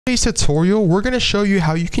Today's tutorial, we're going to show you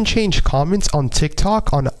how you can change comments on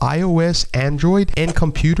TikTok on iOS, Android, and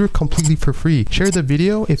computer completely for free. Share the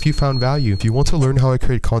video if you found value. If you want to learn how I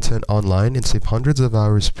create content online and save hundreds of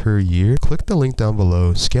hours per year, click the link down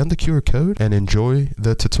below, scan the QR code, and enjoy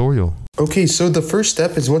the tutorial. Okay, so the first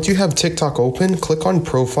step is once you have TikTok open, click on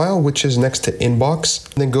profile, which is next to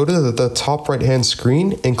inbox, and then go to the top right hand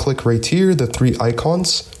screen and click right here, the three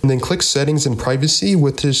icons, and then click settings and privacy,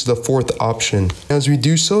 which is the fourth option. As we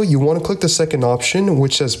do so, you want to click the second option,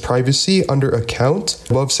 which says privacy under account,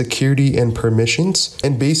 above security and permissions.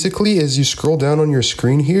 And basically, as you scroll down on your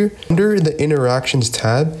screen here, under the interactions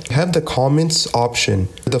tab, you have the comments option,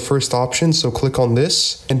 the first option. So click on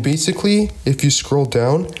this. And basically, if you scroll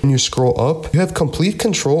down and you scroll up, you have complete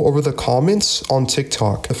control over the comments on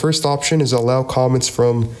TikTok. The first option is allow comments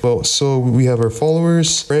from, well, so we have our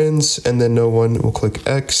followers, friends, and then no one. We'll click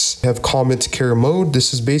X. We have comment care mode.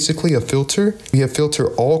 This is basically a filter. We have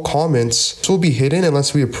filter all comments. This will be hidden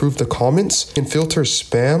unless we approve the comments. And filter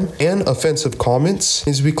spam and offensive comments.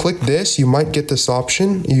 As we click this, you might get this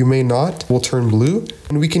option. You may not. Will turn blue.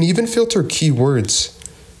 And we can even filter keywords.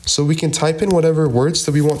 So we can type in whatever words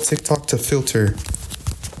that we want TikTok to filter.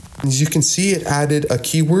 As you can see, it added a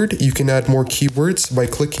keyword. You can add more keywords by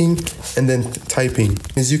clicking and then typing.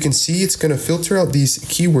 As you can see, it's going to filter out these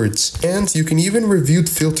keywords. And you can even review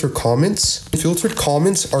filter comments. Filtered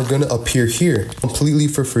comments are going to appear here completely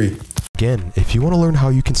for free. Again, if you want to learn how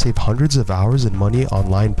you can save hundreds of hours and money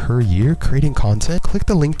online per year creating content, click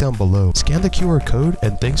the link down below, scan the QR code,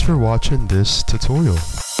 and thanks for watching this tutorial.